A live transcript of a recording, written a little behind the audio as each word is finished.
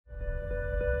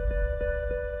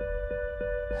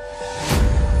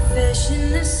Fish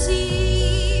in the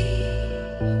sea,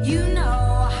 you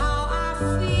know how I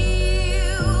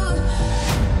feel.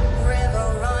 River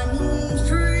running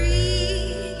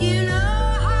free, you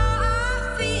know how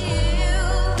I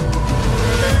feel.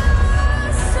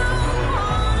 Blossom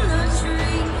on the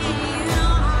tree, you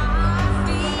know how I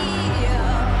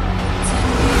feel.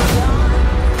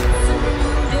 It's a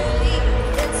new day,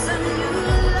 it's a new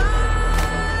life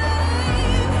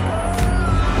for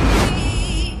me.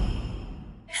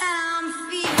 I'm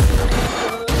feeling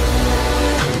good.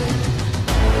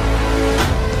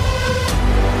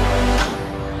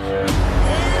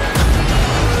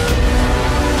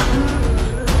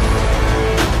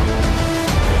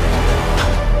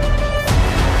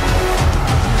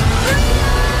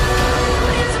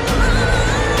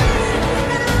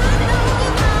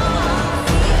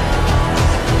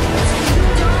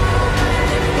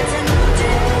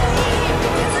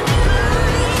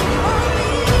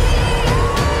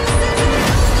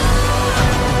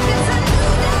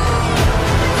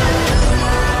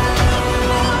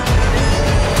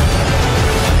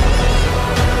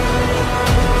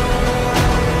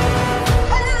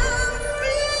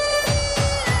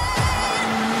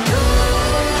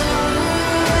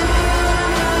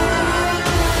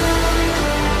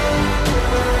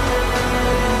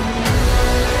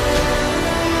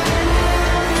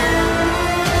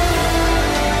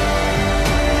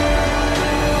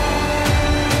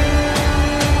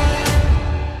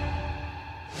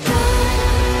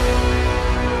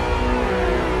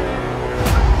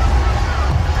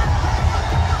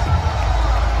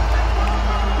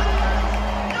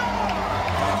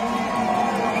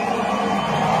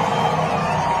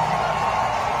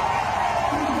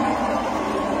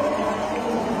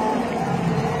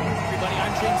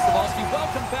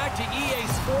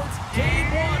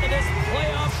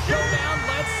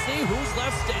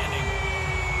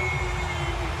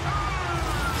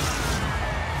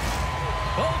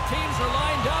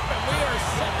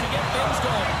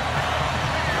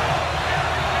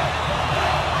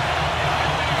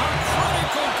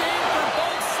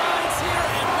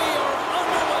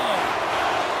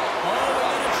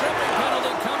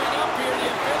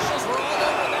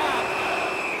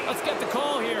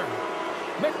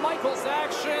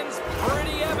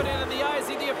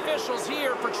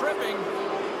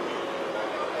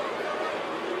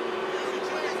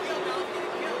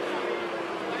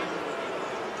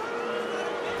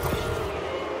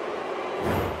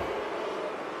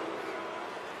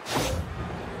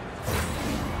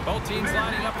 Both teams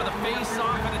lining up for the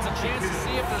face-off, and it's a chance to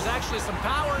see if there's actually some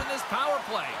power in this power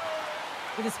play.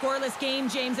 With a scoreless game,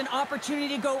 James, an opportunity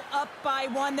to go up by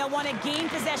one. They'll want to gain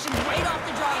possession right off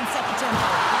the draw and set the tempo.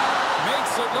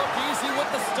 Makes it look easy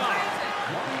with the stop.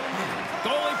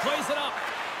 Goalie plays it up.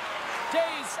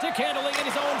 Day's stick handling in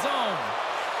his own zone.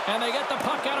 And they get the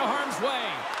puck out of harm's way.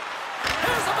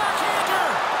 Here's a backhander!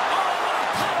 Oh, what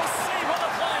a power save on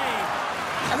the play!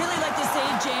 I really like the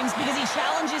save, James, because he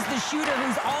challenges the shooter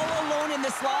who's all alone in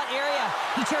the slot area.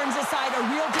 He turns aside a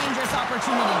real dangerous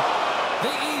opportunity.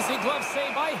 The easy glove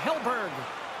save by Hellberg.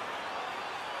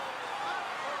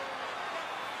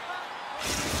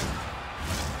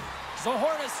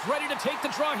 Zohornas ready to take the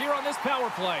draw here on this power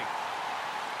play.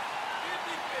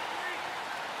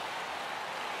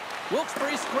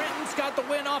 Wilkes-Barre Scranton's got the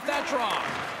win off that draw.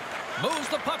 Moves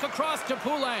the puck across to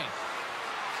Poulin.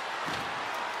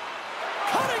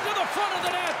 Cutting to the front of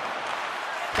the net.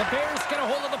 The Bears get a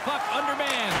hold of the puck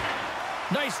undermanned.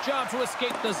 Nice job to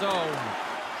escape the zone.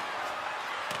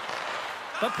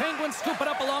 The Penguins scoop it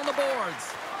up along the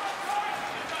boards.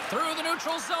 Through the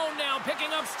neutral zone now, picking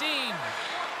up steam.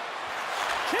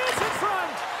 Chance in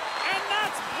front, and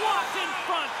that's blocked in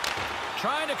front.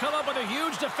 Trying to come up with a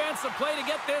huge defensive play to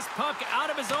get this puck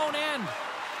out of his own end.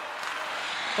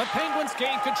 The Penguins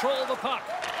gain control of the puck.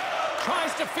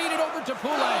 Tries to feed it over to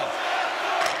Poulin.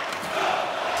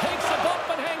 Takes a bump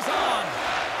and hangs on.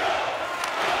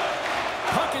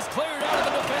 Puck is cleared out of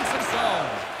the defensive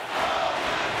zone.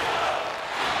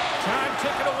 Time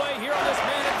ticking away here on this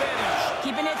man advantage.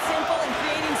 Keeping it simple and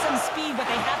creating some speed, but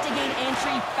they have to gain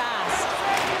entry fast.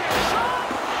 Shot!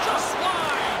 Just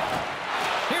wide!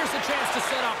 Here's a chance to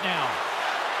set up now.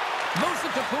 Moves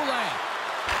it to Poulin.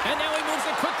 And now he moves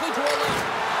it quickly to a left.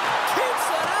 Keeps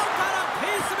it out, got a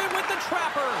piece of it with the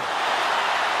trapper.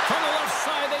 From the left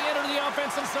side, they enter the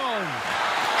offensive zone.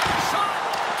 Shot!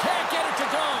 Can't get it to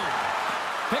go.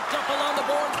 Picked up along the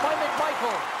boards by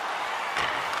McMichael.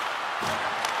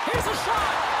 Here's a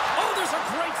shot! Oh, there's a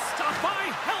great stop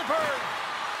by Hellberg.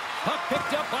 Puck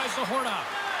picked up by Zohorna.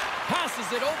 Passes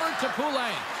it over to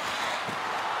Poulin.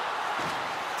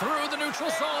 Through the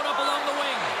neutral zone, up along the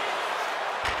wing.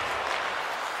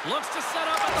 Looks to set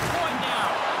up at the point now.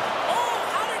 Oh,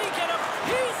 how did he get a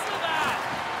piece of that?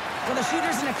 Well, the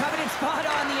shooter's in a coveted spot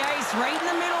on the ice, right in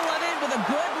the middle of it with a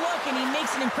good look, and he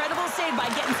makes an incredible save by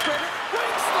getting square.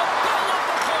 Breaks the ball up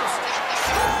the post.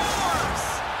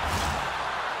 Scores!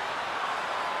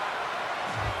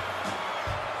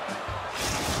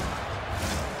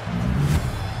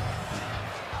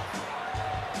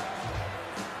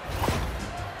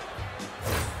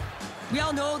 We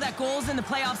all know that goals in the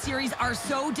playoff series are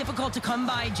so difficult to come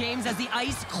by, James, as the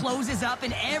ice closes up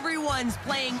and everyone's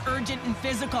playing urgent and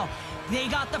physical. They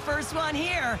got the first one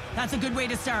here. That's a good way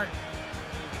to start.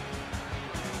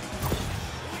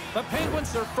 The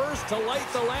Penguins are first to light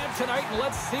the lamp tonight, and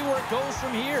let's see where it goes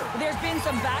from here. There's been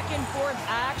some back and forth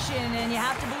action, and you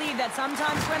have to believe that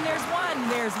sometimes when there's one,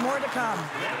 there's more to come.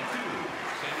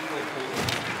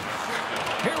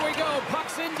 Here we go,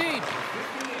 puck's in deep.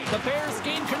 The Bears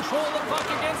gain control of the puck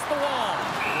against the wall.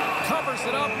 Covers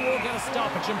it up, we'll get a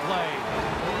stoppage in play.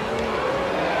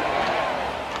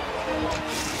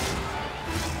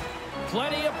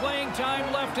 Plenty of playing time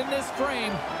left in this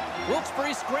frame.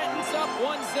 Wilkes-Barre Scranton's up 1-0.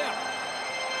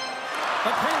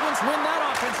 The Penguins win that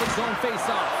offensive zone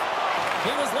face-off.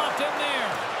 He was locked in there.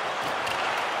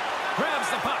 Grabs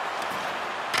the puck.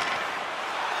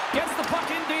 Gets the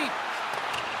puck in deep.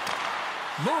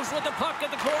 Moves with the puck at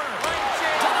the corner.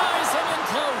 Denies him in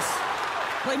close.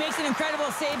 Well, he makes an incredible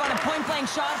save on a point-blank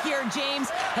shot here, James.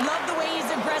 I love the way he's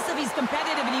aggressive, he's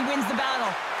competitive, and he wins the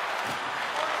battle.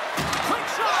 Quick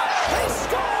shot. They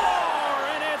score!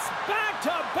 And it's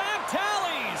back-to-back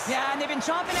tallies. Yeah, and they've been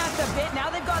chomping at the bit.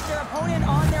 Now they've got their opponent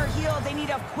on their heels. They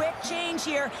need a quick change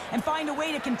here and find a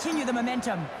way to continue the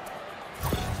momentum.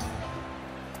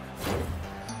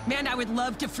 Man, I would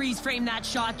love to freeze frame that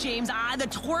shot, James. The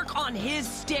torque on his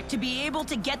stick to be able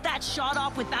to get that shot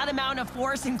off with that amount of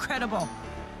force, incredible.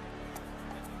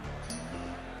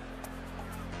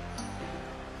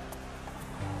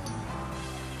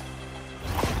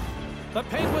 The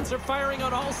Penguins are firing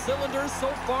on all cylinders so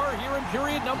far here in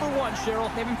period number 1, Cheryl.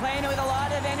 They've been playing with a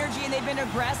lot of energy, and they've been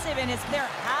aggressive, and it's their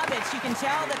habits. You can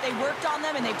tell that they worked on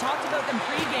them, and they've talked about them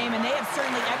pregame, and they have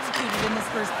certainly executed in this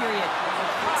first period.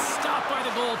 Stopped by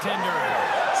the goaltender.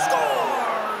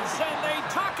 Scores! And they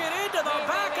tuck it into the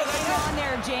back of the Hang net. on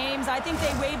there, James. I think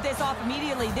they waved this off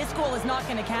immediately. This goal is not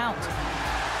going to count.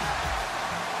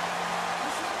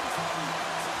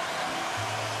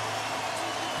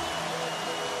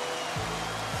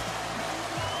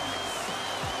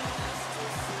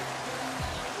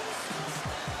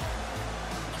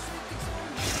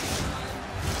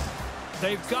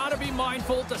 They've got to be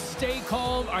mindful to stay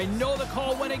calm. I know the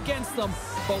call went against them,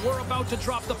 but we're about to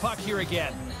drop the puck here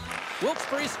again.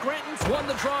 Wilkes-Barre Scranton's won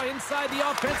the draw inside the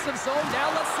offensive zone. Now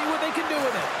let's see what they can do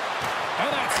with it. And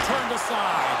that's turned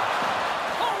aside.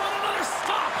 Oh, and another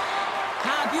stop.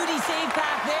 Beauty save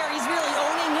back there. He's really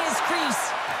owning his crease.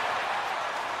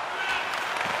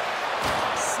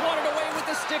 Swatted away with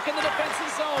the stick in the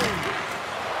defensive zone.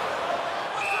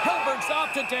 Hilbert's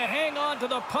opted to hang on to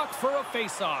the puck for a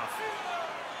face-off.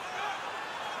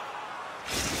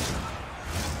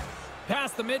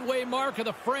 Past the midway mark of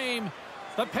the frame,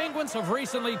 the Penguins have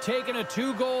recently taken a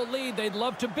 2-goal lead. They'd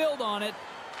love to build on it.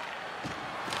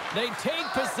 They take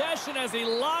possession as he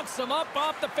locks them up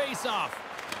off the face-off.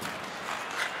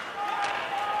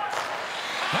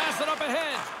 Pass it up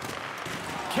ahead.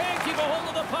 Can't keep a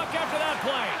hold of the puck after that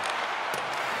play.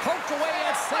 Poked away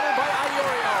at center by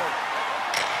Iorio.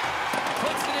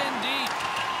 Puts it in deep.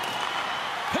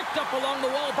 Picked up along the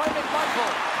wall by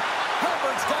McMichael.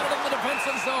 Herbert's got it in the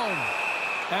defensive zone.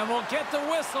 And we'll get the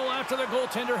whistle after the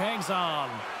goaltender hangs on.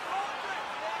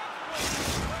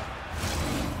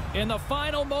 In the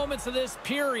final moments of this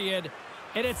period,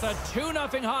 and it's a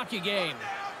 2-0 hockey game.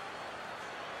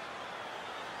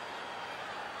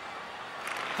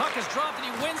 Puck is dropped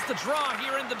and he wins the draw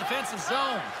here in the defensive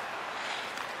zone.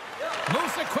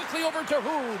 Moves it quickly over to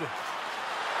Hood.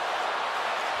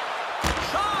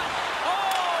 Shot!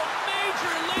 Oh,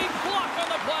 major league block on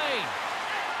the play.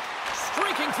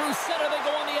 Streaking through center, they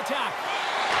go on the attack.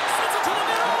 Sends it to the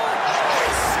middle. He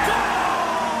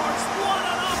scores! What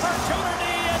an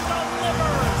opportunity and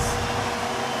delivers.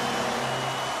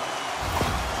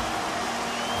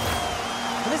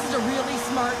 This is a really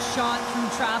smart shot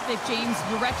through traffic, James.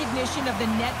 The recognition of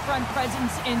the net front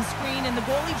presence and screen, and the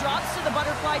goalie drops to the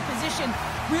butterfly position,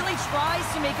 really tries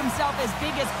to make himself as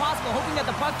big as possible, hoping that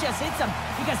the puck just hits him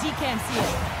because he can't see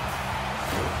it.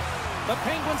 The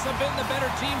Penguins have been the better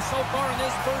team so far in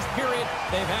this first period.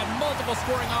 They've had multiple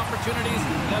scoring opportunities,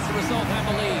 and as a result have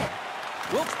the lead.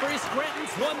 Wilkes-Barre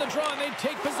Scranton's won the draw, and they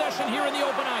take possession here in the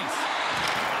open ice.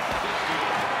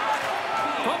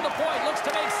 From the point, looks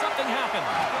to make something happen.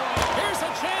 Here's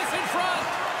a chance in front.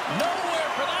 Nowhere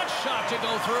for that shot to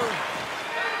go through.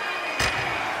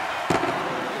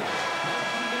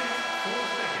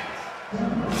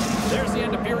 There's the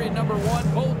end of period number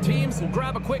 1. Both teams will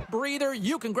grab a quick breather.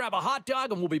 You can grab a hot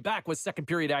dog, and we'll be back with second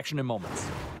period action in moments.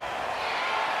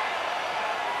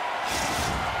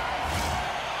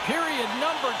 Period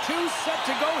number 2 set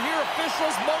to go here.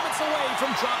 Officials moments away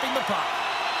from dropping the puck.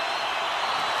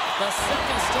 The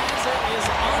second stanza is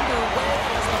underway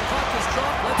as the puck is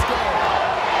dropped. Let's go.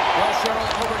 Well, Cheryl,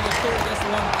 already a third of this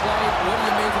one played. What do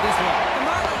you make of this one? The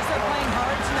Marlies are playing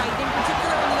hard tonight, in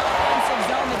particular in the offensive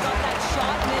zone. They've got that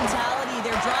shot mentality.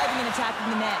 They're driving and attacking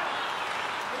the net.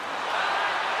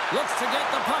 Looks to get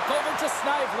the puck over to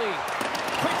Snively.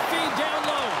 Quick feed down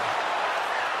low.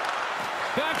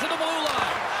 Back to the blue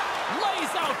line.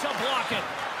 Lays out to block it.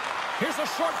 Here's a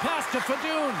short pass to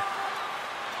Fadoon.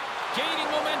 Gaining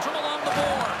momentum along the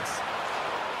boards.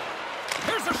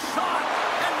 Here's a shot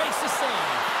and makes the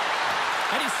save.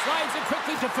 And he slides it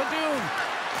quickly to Fadoon.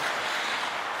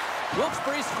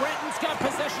 Wilkes-Barre Scranton's got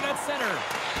possession at center.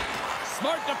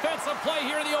 Smart defensive play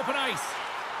here in the open ice.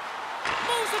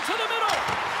 Moves it to the middle.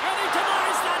 And he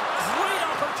denies that great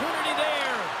opportunity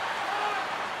there.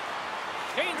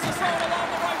 Gains the zone along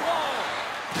the right wall.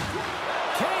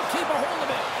 Can't keep a hold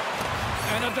of it.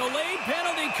 And a delayed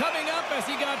penalty coming up as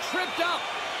he got tripped up.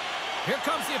 Here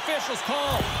comes the official's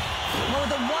call. Well,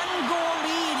 with a 1-goal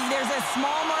lead, there's a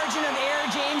small margin of error,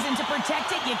 James, and to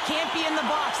protect it, you can't be in the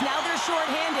box. Now they're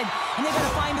shorthanded, and they've got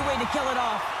to find a way to kill it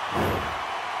off.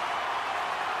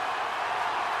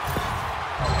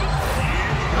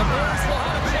 The Bears will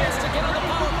have a chance to get on the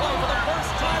power play for the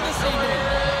first time this evening.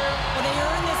 Well, they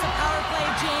earned this a power play,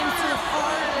 James, through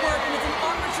hard work, and it's an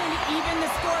opportunity to even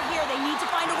the score here. They need to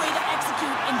find a way to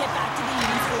execute and get back to the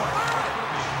even score.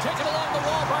 Taken along the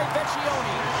wall by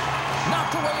Vecchione.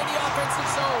 Knocked away in the offensive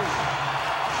zone.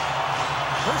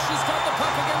 Hershey's got the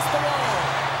puck against the wall.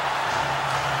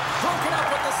 Broken up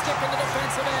with the stick in the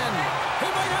defensive end. He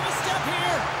might have a step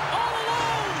here. All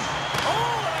alone.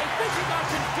 Oh, and I think he got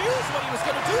confused what he was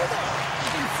going to do there. You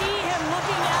can see him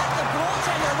looking at the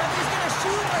goaltender, whether he's going to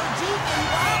shoot or deep, and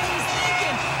while he's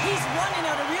thinking, he's running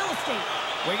out of real estate.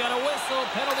 We got a whistle.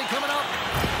 Penalty coming up.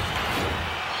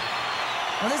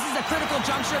 Well, this is a critical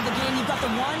juncture of the game. You've got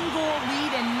the 1-goal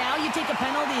lead, and now you take a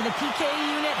penalty. The PK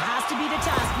unit has to be the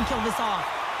task and kill this off.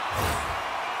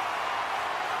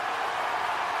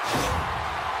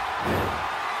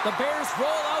 The Bears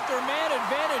roll out their man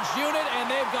advantage unit, and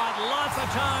they've got lots of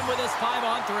time with this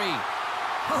 5-on-3.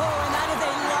 Oh, and that is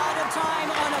a lot of time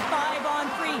on a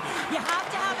 5-on-3. You have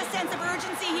to have a sense of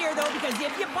urgency here, though, because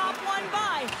if you pop one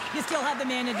by, you still have the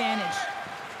man advantage.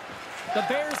 The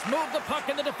Bears move the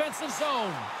puck in the defensive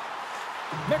zone.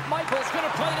 McMichael's going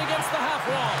to play it against the half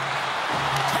wall.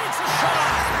 Takes a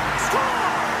shot.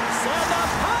 Scores! And the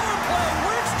power play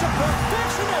works to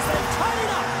perfection as they tie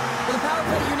it up. Well, the power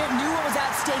play unit knew what was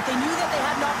at stake. They knew that they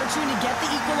had an opportunity to get the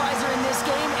equalizer in this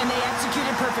game, and they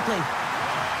executed perfectly.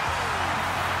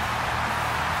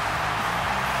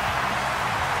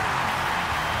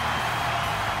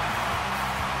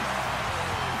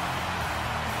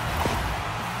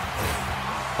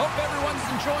 Hope everyone's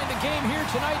enjoying the game here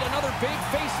tonight. Another big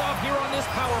face-off here on this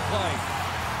power play.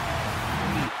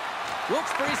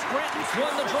 Wilkes-Barre Scranton's won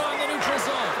the draw in the neutral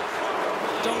zone.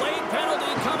 Delayed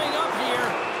penalty coming up here.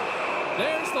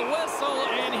 There's the whistle,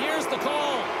 and here's the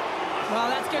call. Well,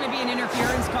 that's going to be an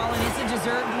interference call, and it's a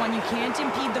deserved one. You can't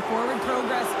impede the forward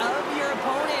progress of your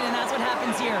opponent, and that's what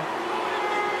happens here.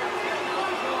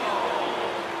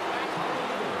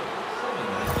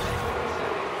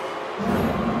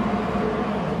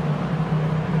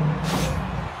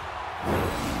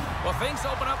 Things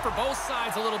open up for both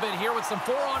sides a little bit here with some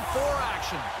 4-on-4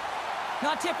 action.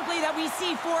 Not typically that we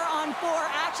see 4-on-4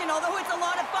 action, although it's a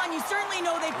lot of fun. You certainly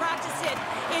know they practice it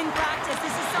in practice.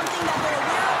 This is something that they're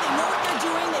aware of. They know what they're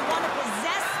doing. They want to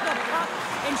possess the puck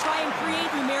and try and create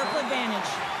numerical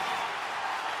advantage.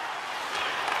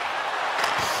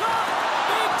 Shot!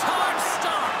 Big time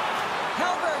stop!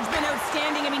 Hellberg's been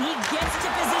outstanding. I mean, he gets to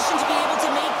position to be able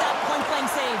to make that point-blank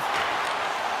save.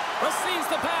 Receives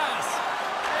the pass.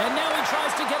 And now he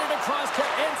tries to get it across to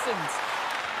Ensons.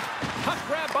 Puck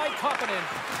grab by Koppinen.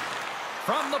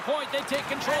 From the point, they take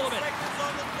control of it.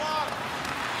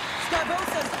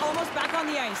 Scarbosa's almost back on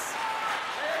the ice.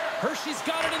 Hershey's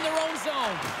got it in their own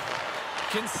zone.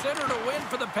 Considered a win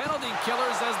for the penalty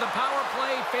killers as the power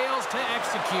play fails to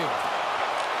execute.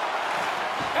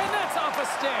 And that's off a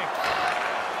stick.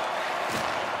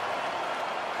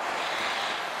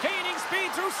 Gaining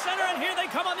speed through center, and here they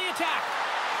come on the attack.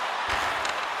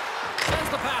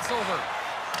 Sends the pass over.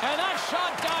 And that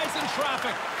shot dies in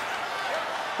traffic.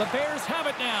 The Bears have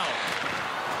it now.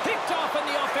 Picked off in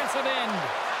the offensive end.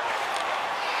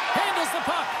 Handles the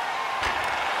puck.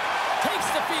 Takes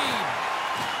the feed.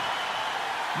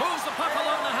 Moves the puck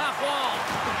along the half wall.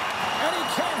 And he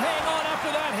can't hang on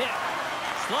after that hit.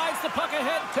 Slides the puck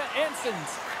ahead to Ensons.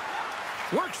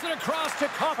 Works it across to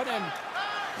Koppinen.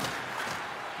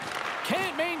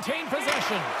 Can't maintain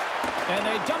possession. And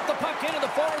they dump the puck in, and the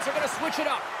forwards are going to switch it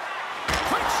up.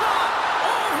 Quick shot!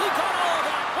 Oh, he got all of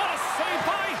that. What a save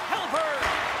by Helberg.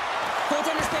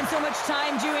 Goaltender spends so much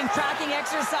time doing tracking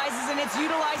exercises, and it's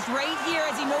utilized right here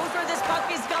as he knows where this puck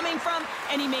is coming from,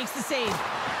 and he makes the save.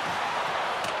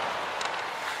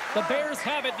 The Bears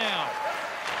have it now.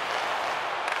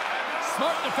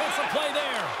 Smart defensive play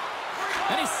there.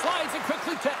 And he slides it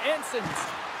quickly to Ensons.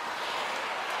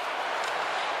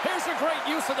 Here's a great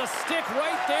use of the stick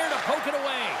right there to poke it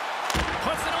away.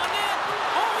 Puts it on net.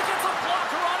 Oh, he gets a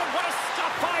blocker on him. What a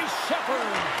stop by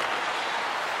Shepherd.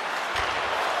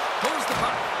 Here's the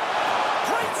puck.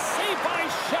 Great save by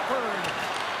Shepherd.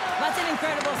 That's an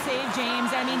incredible save, James.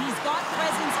 I mean, he's got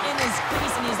presence in his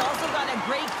crease, and he's also got a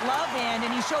great glove hand, and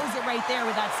he shows it right there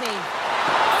with that save.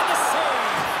 And the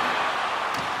save.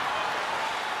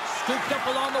 Scooped up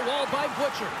along the wall by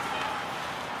Butcher.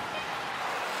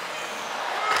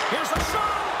 Here's a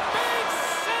shot. Big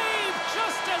save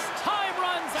just as time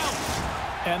runs out.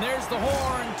 And there's the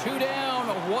horn. 2 down,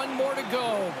 1 more to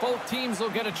go. Both teams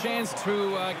will get a chance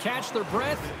to catch their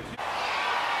breath.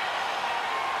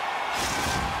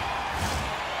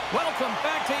 Welcome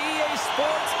back to EA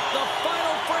Sports, the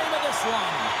final frame of this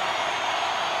one.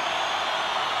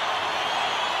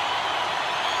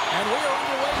 And we are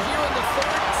underway here in the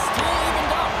third. Still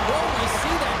evened up. Will we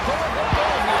see that go-ahead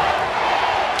goal here?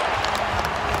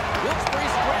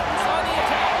 Wilkes-Barre Scranton's on the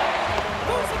attack.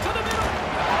 Moves it to the middle.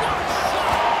 What a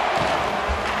shot!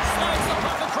 Slides the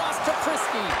puck across to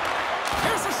Frisky.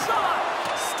 Here's a shot.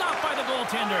 Stopped by the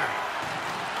goaltender.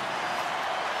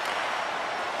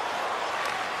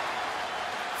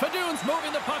 Fadoon's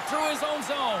moving the puck through his own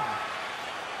zone.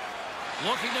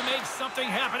 Looking to make something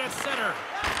happen at center.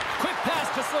 Quick pass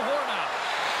to Sahorna.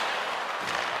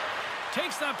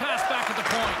 Takes that pass back at the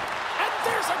point. And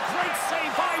there's a great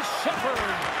save by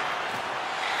Shepherd.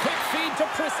 Quick feed to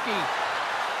Prisky.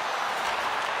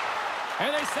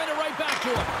 And they send it right back to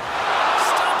him.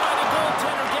 Stopped by the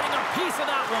goaltender, getting a piece of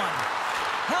that one.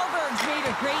 Helberg's made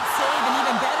a great save, and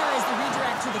even better is the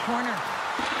redirect to the corner.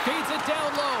 Feeds it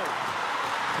down low.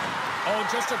 Oh,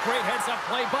 just a great heads-up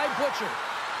play by Butcher.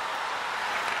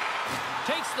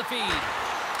 Takes the feed.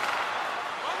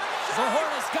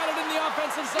 Zahorna's got it in the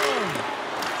offensive zone.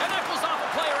 And that goes off a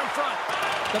player in front.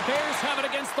 The Bears have it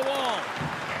against the wall.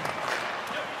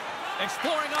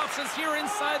 Exploring options here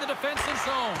inside the defensive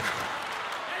zone.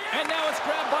 And now it's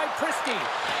grabbed by Prisky.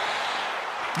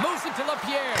 Moves it to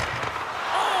LaPierre.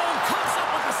 Oh, comes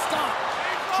up with a stop.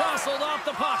 Jostled off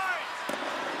the puck.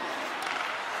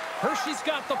 Hershey's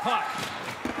got the puck.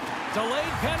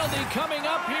 Delayed penalty coming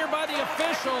up here by the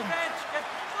official.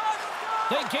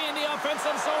 They gain the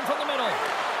offensive zone from the middle.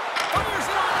 Fires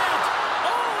it on net.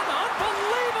 Oh, an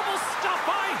unbelievable stop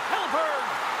by Helberg.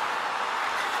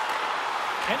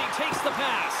 And he takes the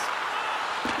pass.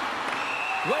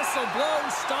 Whistle blown,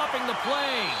 stopping the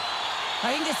play.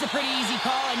 I think this is a pretty easy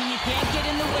call. I mean, you can't get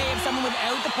in the way of someone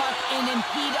without the puck and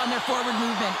impede on their forward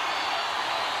movement.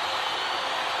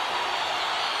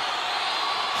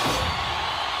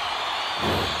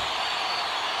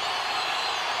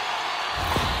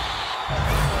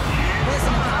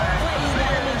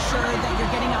 That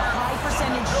you're getting a high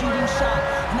percentage shooting shot,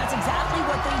 and that's exactly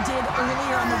what they did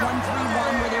earlier on the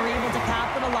 1-3-1 where they were able to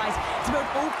capitalize. It's about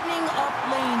opening up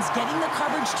lanes, getting the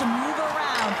coverage to move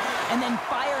around, and then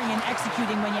firing and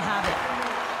executing when you have it.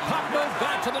 Puck move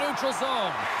back to the neutral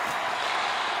zone.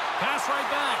 Pass right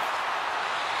back.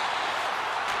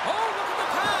 Oh, look at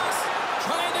the pass.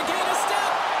 Trying to gain a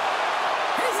step.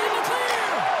 He's in the clear.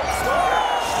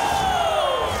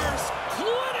 Scores!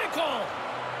 Clinical.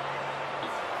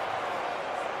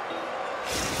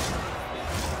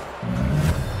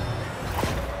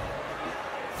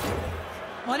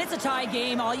 When it's a tie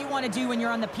game, all you want to do when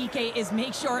you're on the PK is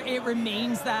make sure it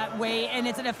remains that way, and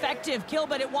it's an effective kill,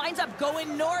 but it winds up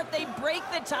going north. They break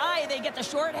the tie. They get the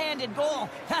shorthanded goal.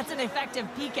 That's an effective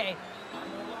PK.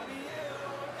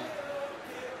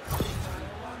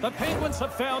 The Penguins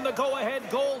have found the go-ahead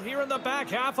goal here in the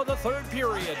back half of the third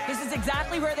period. This is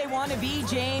exactly where they want to be,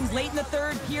 James. Late in the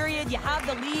third period, you have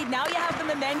the lead. Now you have the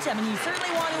momentum, and you certainly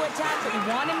want to attack, but you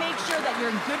want to make sure that you're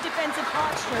in good defensive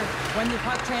posture when the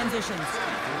puck transitions.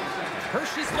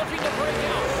 Hershey's looking to break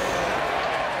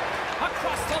out.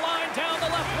 Across the line, down the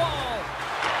left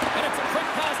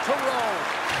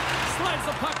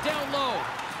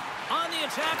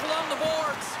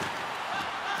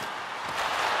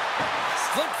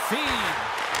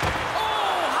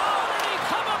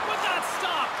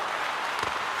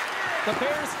The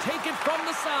Bears take it from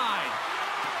the side.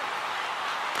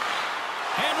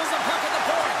 Handles the puck at the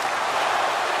point.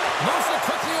 Moves it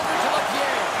quickly over to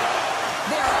LaPierre.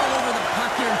 They're all over the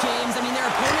puck here, James. I mean, their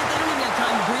opponent, they don't even have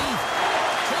time to breathe.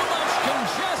 Too much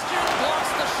congestion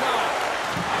blocks the shot.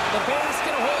 The Bears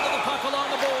get a hold of the puck along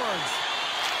the boards.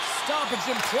 Stoppage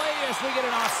in play as we get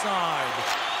an offside.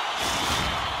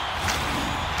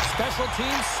 Special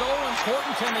teams so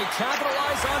important. Can they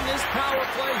capitalize on this power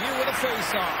play here with a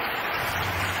face-off?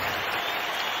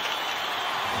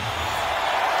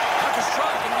 Puck is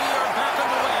struck, and we are back on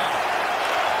the way.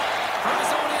 From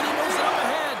his own end, he moves it up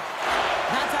ahead.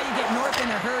 That's how you get north in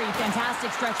a hurry. Fantastic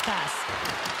stretch pass.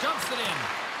 Dumps it in.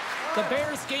 The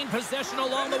Bears gain possession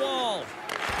along the wall.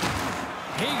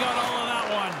 He got all of that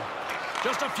one.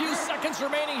 Just a few seconds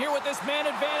remaining here with this man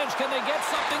advantage. Can they get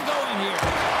something going here?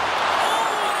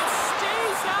 Oh, and it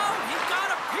stays out. He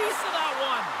got a piece of that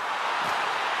one.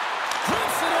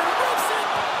 Clips it and rips it.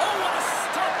 Oh, what a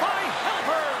stop by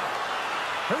Halberd.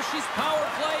 Hershey's power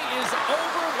play is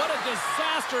over. What a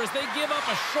disaster as they give up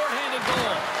a shorthanded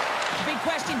goal. Big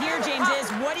question here, James, is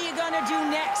what are you going to do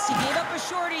next? You gave up a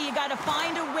shorty. You got to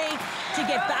find a way to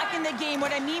get back in the game.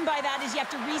 What I mean by that is you have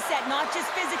to reset, not just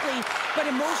physically, but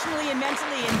emotionally and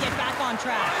mentally, and get back on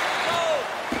track.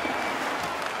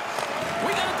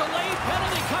 We got a delayed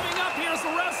penalty coming up here as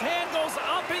the ref's hand goes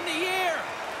up in the air.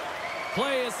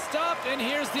 Play is stopped, and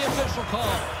here's the official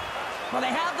call. Well, they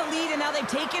have the lead, and now they've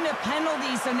taken a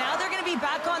penalty, so now they're going to be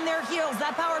back on their heels.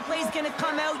 That power play is going to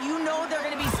come out. You know they're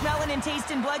going to be smelling and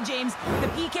tasting blood, James. The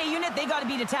PK unit, they got to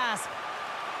be to task.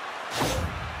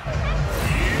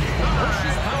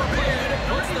 Hershey's power play unit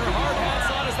puts their hard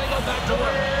hats on as they go back to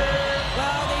work.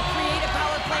 Well, they create a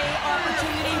power play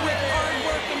opportunity with hard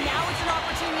work, and now it's an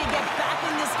opportunity to get back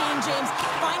in this game, James.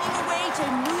 Finding a way to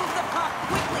move the puck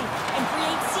quickly and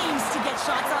create seams to get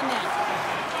shots on net.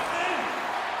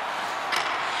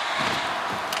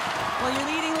 Well,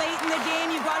 you're leading late in the game.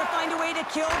 You've got to find a way to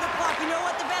kill the puck. You know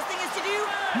what the best thing is to do?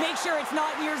 Make sure it's not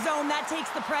in your zone. That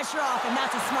takes the pressure off, and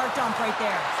that's a smart dump right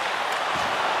there.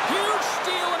 Huge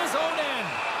steal in his own end.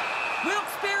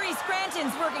 Wilkes-Barre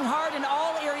Scranton's working hard in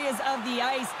all areas of the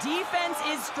ice. Defense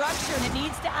is structured. It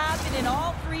needs to happen in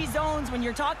all three zones. When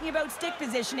you're talking about stick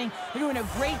positioning, they're doing a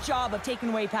great job of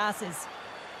taking away passes.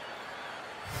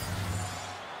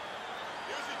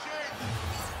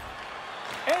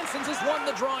 Ansons has won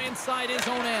the draw inside his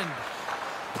own end.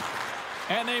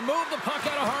 And they move the puck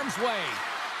out of harm's way.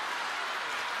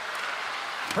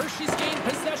 Hershey's gained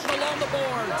possession along the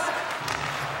boards.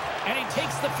 And he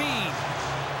takes the feed.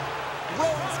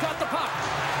 Rhodes got the puck.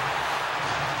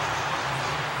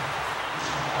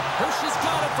 Hershey's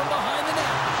got it from behind the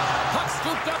net. Puck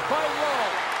scooped up by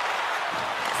Rowe.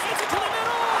 Sends it to the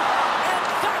middle. And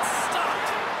that's stopped.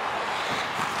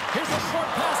 Here's a short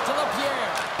pass to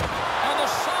LaPierre. And the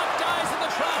shot dies in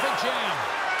the traffic jam.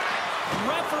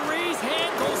 Referee's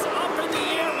hand goes up in the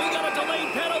air. We got a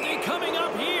delayed penalty coming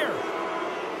up here.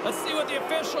 Let's see what the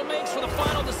official makes for the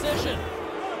final decision.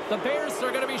 The Bears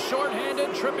are going to be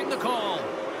shorthanded, tripping the call.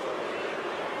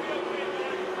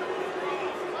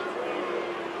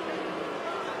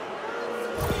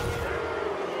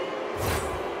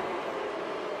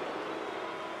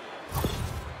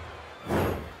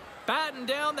 Batten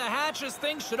down the hatches.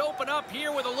 Things should open up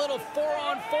here with a little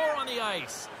 4-on-4 on the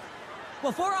ice.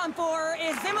 Well, 4-on-4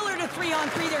 is similar to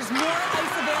 3-on-3. There's more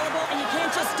ice available, and you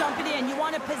can't just dump it in. You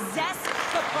want to possess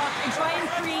the puck and try and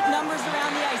create numbers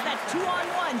around the ice. That's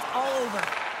 2-on-1s all over.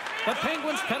 The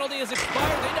Penguins' penalty has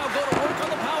expired. They now go to work on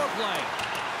the power play.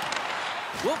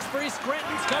 Wilkes-Barre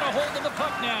Scranton's got a hold of the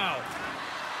puck now.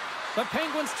 The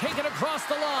Penguins take it across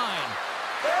the line.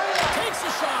 Takes a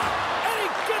shot, and he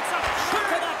gets a chunk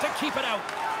of that to keep it out.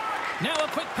 Now a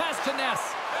quick pass to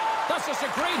Ness. That's just a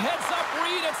great heads-up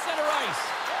read at center ice.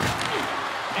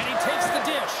 And he takes the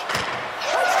dish.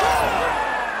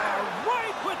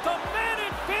 Right with the man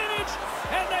advantage,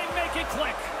 and they make it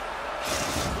click.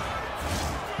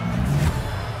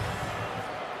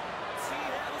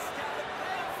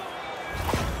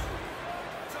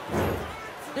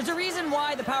 There's a reason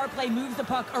why the power play moves the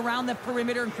puck around the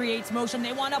perimeter and creates motion.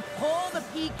 They want to pull the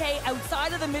PK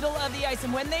outside of the middle of the ice,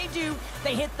 and when they do,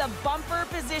 they hit the bumper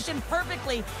position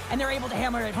perfectly, and they're able to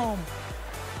hammer it home.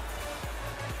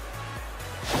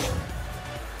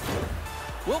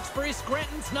 Wilkes-Barre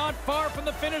Scranton's not far from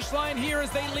the finish line here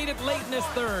as they lead it late in this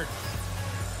third.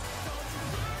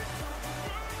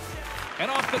 And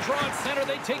off the draw at center,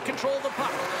 they take control of the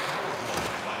puck.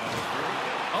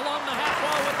 Along the half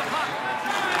wall with the puck.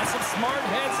 And some smart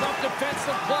heads-up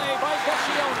defensive play by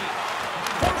Boccioni.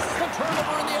 Forces the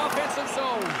turnover in the offensive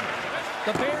zone.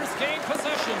 The Bears gain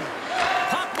possession.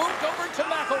 Puck moved over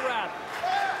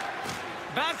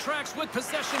backtracks with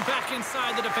possession back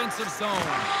inside the defensive zone.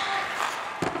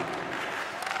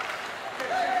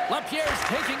 LaPierre's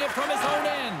taking it from his own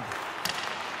end.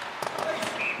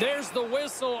 There's the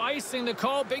whistle, icing the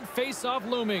call. Big face-off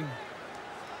looming.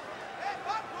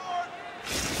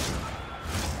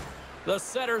 The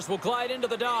setters will glide into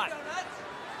the dot.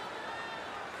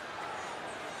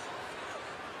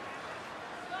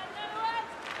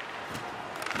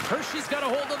 Hershey's got a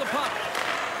hold of the puck.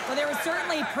 Well, there was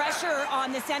certainly pressure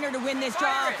on the center to win this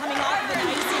draw, coming off of an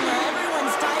icing where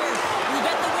everyone's tired. You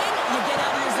get the win, you get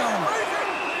out of your zone.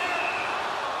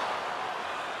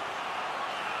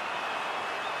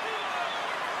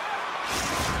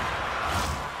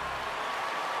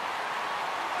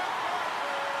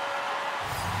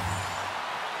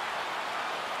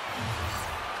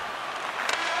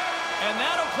 And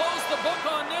that'll close the book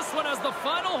on this one as the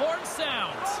final horn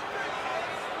sounds.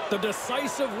 The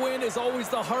decisive win is always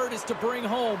the hardest to bring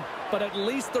home, but at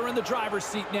least they're in the driver's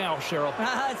seat now, Cheryl.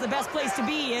 It's the best place to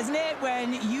be, isn't it?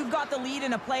 When you've got the lead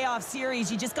in a playoff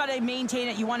series, you just got to maintain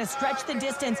it. You want to stretch the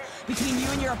distance between you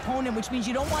and your opponent, which means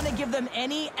you don't want to give them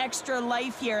any extra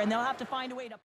life here, and they'll have to find a way to...